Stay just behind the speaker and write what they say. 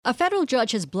A federal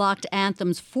judge has blocked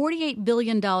Anthem's $48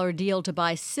 billion deal to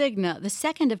buy Cigna, the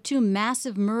second of two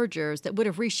massive mergers that would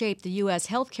have reshaped the U.S.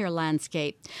 healthcare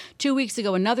landscape. 2 weeks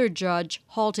ago, another judge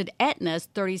halted Aetna's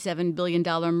 $37 billion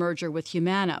merger with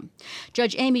Humana.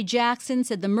 Judge Amy Jackson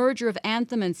said the merger of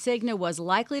Anthem and Cigna was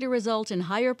likely to result in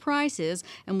higher prices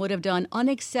and would have done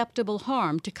unacceptable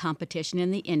harm to competition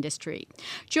in the industry.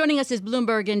 Joining us is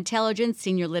Bloomberg Intelligence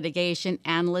senior litigation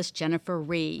analyst Jennifer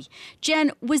Rhee.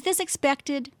 Jen, was this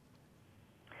expected?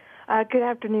 Good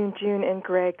afternoon, June and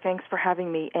Greg. Thanks for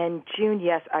having me. And June,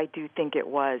 yes, I do think it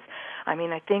was.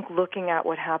 I think looking at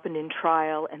what happened in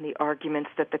trial and the arguments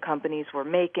that the companies were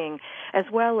making, as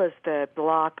well as the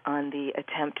block on the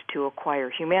attempt to acquire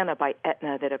Humana by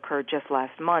Aetna that occurred just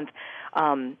last month,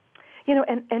 and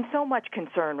so much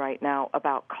concern right now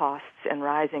about costs and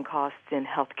rising costs in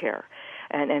healthcare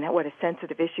and what a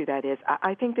sensitive issue that is.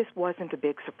 I think this wasn't a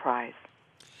big surprise.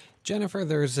 Jennifer,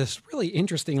 there's this really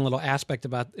interesting little aspect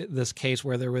about this case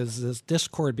where there was this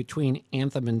discord between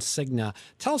Anthem and Cigna.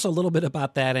 Tell us a little bit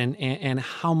about that and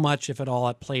how much, if at all,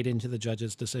 it played into the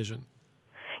judge's decision.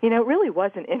 It really was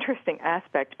an interesting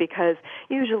aspect because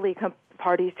usually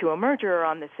parties to a merger are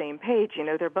on the same page.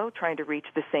 They're both trying to reach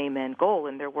the same end goal,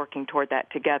 and they're working toward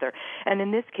that together. And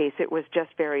in this case, it was just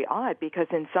very odd because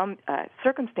in some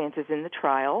circumstances in the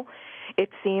trial, it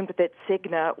seemed that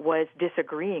Cigna was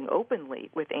disagreeing openly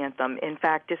with Anthem, in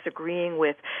fact, disagreeing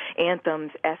with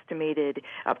Anthem's estimated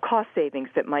cost savings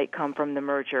that might come from the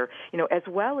merger, as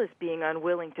well as being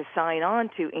unwilling to sign on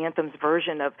to Anthem's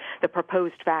version of the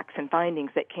proposed facts and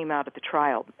findings that came out of the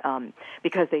trial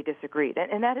because they disagreed.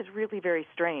 And that is really very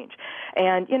strange.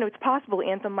 And, it's possible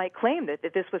Anthem might claim that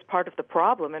this was part of the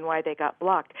problem and why they got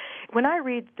blocked. When I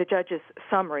read the judge's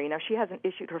summary, now she hasn't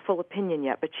issued her full opinion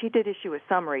yet, but she did issue a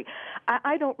summary.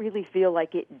 I don't really feel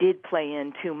like it did play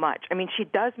in too much. She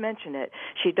does mention it.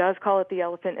 She does call it the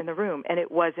elephant in the room, and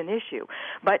it was an issue.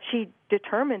 But she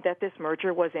determined that this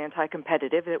merger was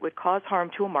anti-competitive, that it would cause harm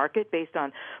to a market based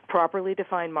on properly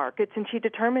defined markets, and she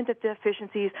determined that the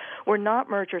deficiencies were not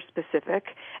merger-specific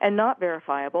and not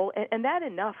verifiable, and that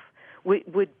enough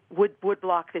would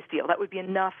block this deal. That would be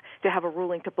enough to have a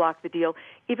ruling to block the deal,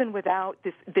 even without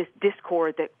this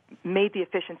discord that made the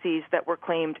efficiencies that were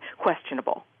claimed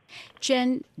questionable.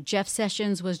 Jen, Jeff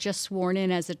Sessions was just sworn in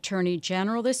as Attorney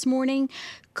General this morning.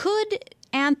 Could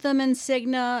Anthem and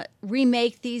Cigna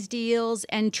remake these deals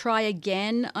and try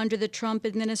again under the Trump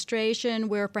administration,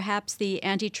 where perhaps the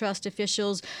antitrust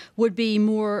officials would be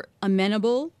more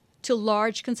amenable to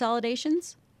large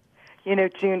consolidations?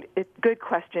 June, it's a good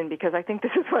question because I think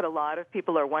this is what a lot of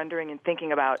people are wondering and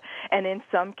thinking about. And in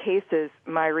some cases,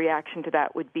 my reaction to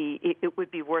that would be it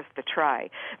would be worth the try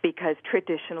because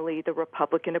traditionally the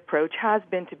Republican approach has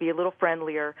been to be a little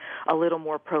friendlier, a little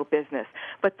more pro-business.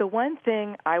 But the one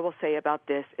thing I will say about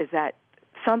this is that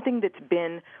something that's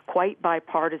been quite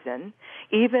bipartisan,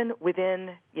 even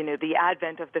within, the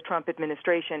advent of the Trump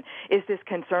administration, is this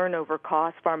concern over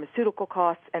costs, pharmaceutical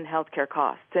costs and healthcare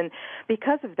costs. And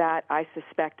because of that, I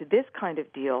suspect this kind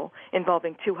of deal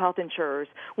involving two health insurers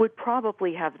would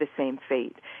probably have the same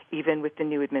fate, even with the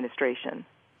new administration.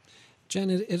 Jen,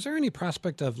 is there any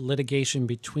prospect of litigation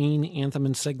between Anthem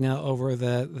and Cigna over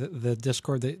the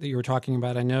discord that you were talking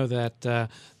about? I know that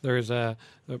there is a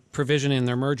provision in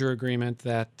their merger agreement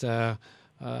that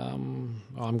I'm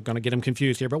going to get them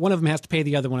confused here, but one of them has to pay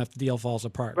the other one if the deal falls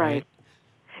apart, right?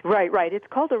 Right. It's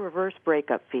called a reverse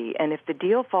breakup fee, and if the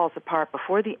deal falls apart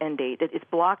before the end date, it's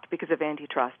blocked because of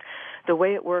antitrust. The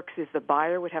way it works is the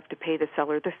buyer would have to pay the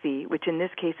seller the fee, which in this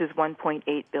case is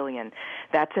 $1.8 billion.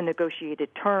 That's a negotiated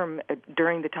term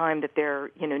during the time that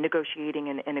they're,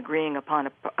 negotiating and agreeing upon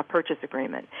a purchase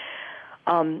agreement.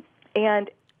 And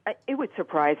it would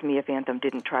surprise me if Anthem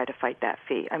didn't try to fight that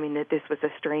fee. That this was a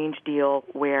strange deal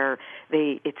where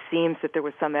it seems that there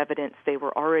was some evidence they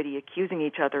were already accusing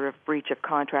each other of breach of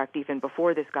contract even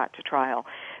before this got to trial.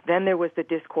 Then there was the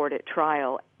discord at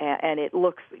trial, and it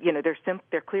looks,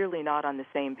 they're clearly not on the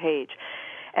same page.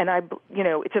 And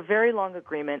it's a very long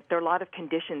agreement. There are a lot of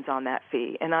conditions on that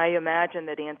fee, and I imagine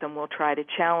that Anthem will try to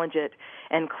challenge it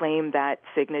and claim that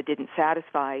Cigna didn't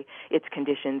satisfy its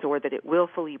conditions or that it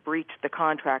willfully breached the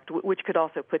contract, which could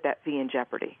also put that fee in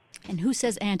jeopardy. And who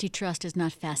says antitrust is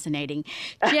not fascinating?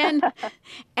 Jen,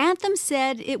 Anthem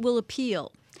said it will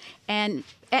appeal, and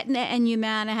Aetna and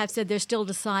Humana have said they're still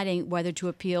deciding whether to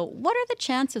appeal. What are the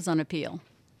chances on appeal?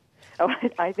 Oh,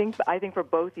 I think for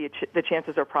both the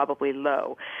chances are probably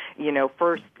low.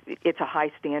 First, it's a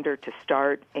high standard to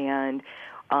start, and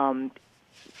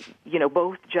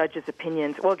both judges'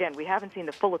 opinions. Well, again, we haven't seen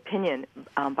the full opinion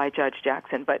by Judge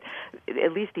Jackson, but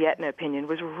at least the Aetna opinion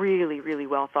was really, really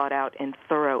well thought out and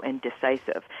thorough and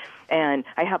decisive. And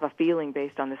I have a feeling,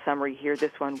 based on the summary here,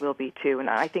 this one will be too. And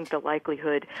I think the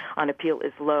likelihood on appeal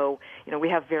is low. We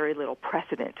have very little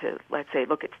precedent to, let's say,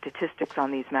 look at statistics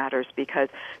on these matters because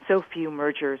so few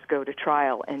mergers go to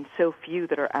trial and so few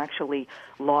that are actually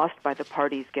lost by the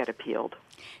parties get appealed.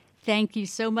 Thank you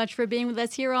so much for being with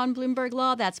us here on Bloomberg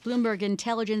Law. That's Bloomberg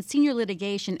Intelligence Senior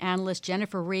Litigation Analyst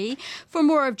Jennifer Rhee. For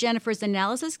more of Jennifer's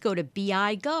analysis, go to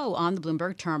BI Go on the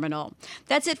Bloomberg Terminal.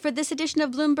 That's it for this edition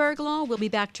of Bloomberg Law. We'll be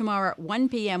back tomorrow at 1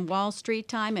 p.m. Wall Street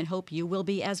time and hope you will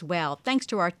be as well. Thanks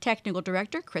to our technical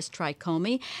director, Chris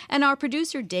Tricomi, and our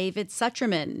producer, David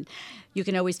Sucherman. You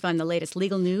can always find the latest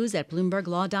legal news at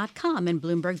BloombergLaw.com and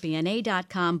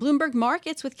BloombergBNA.com. Bloomberg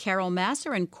Markets with Carol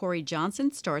Masser and Corey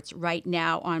Johnson starts right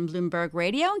now on Bloomberg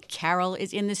Radio. Carol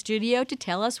is in the studio to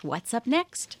tell us what's up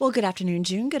next. Well, good afternoon,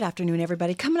 June. Good afternoon,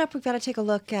 everybody. Coming up, we've got to take a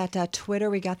look at Twitter.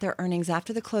 We got their earnings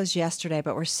after the close yesterday,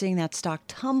 but we're seeing that stock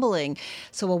tumbling.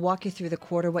 So we'll walk you through the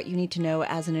quarter, what you need to know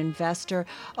as an investor.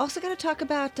 Also got to talk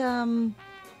about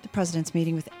the president's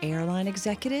meeting with airline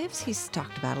executives. He's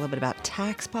talked about a little bit about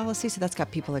tax policy, so that's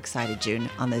got people excited, June,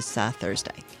 on this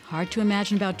Thursday. Hard to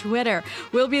imagine about Twitter.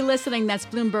 We'll be listening. That's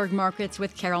Bloomberg Markets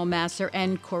with Carol Masser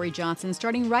and Corey Johnson,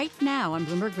 starting right now on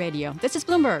Bloomberg Radio. This is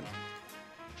Bloomberg.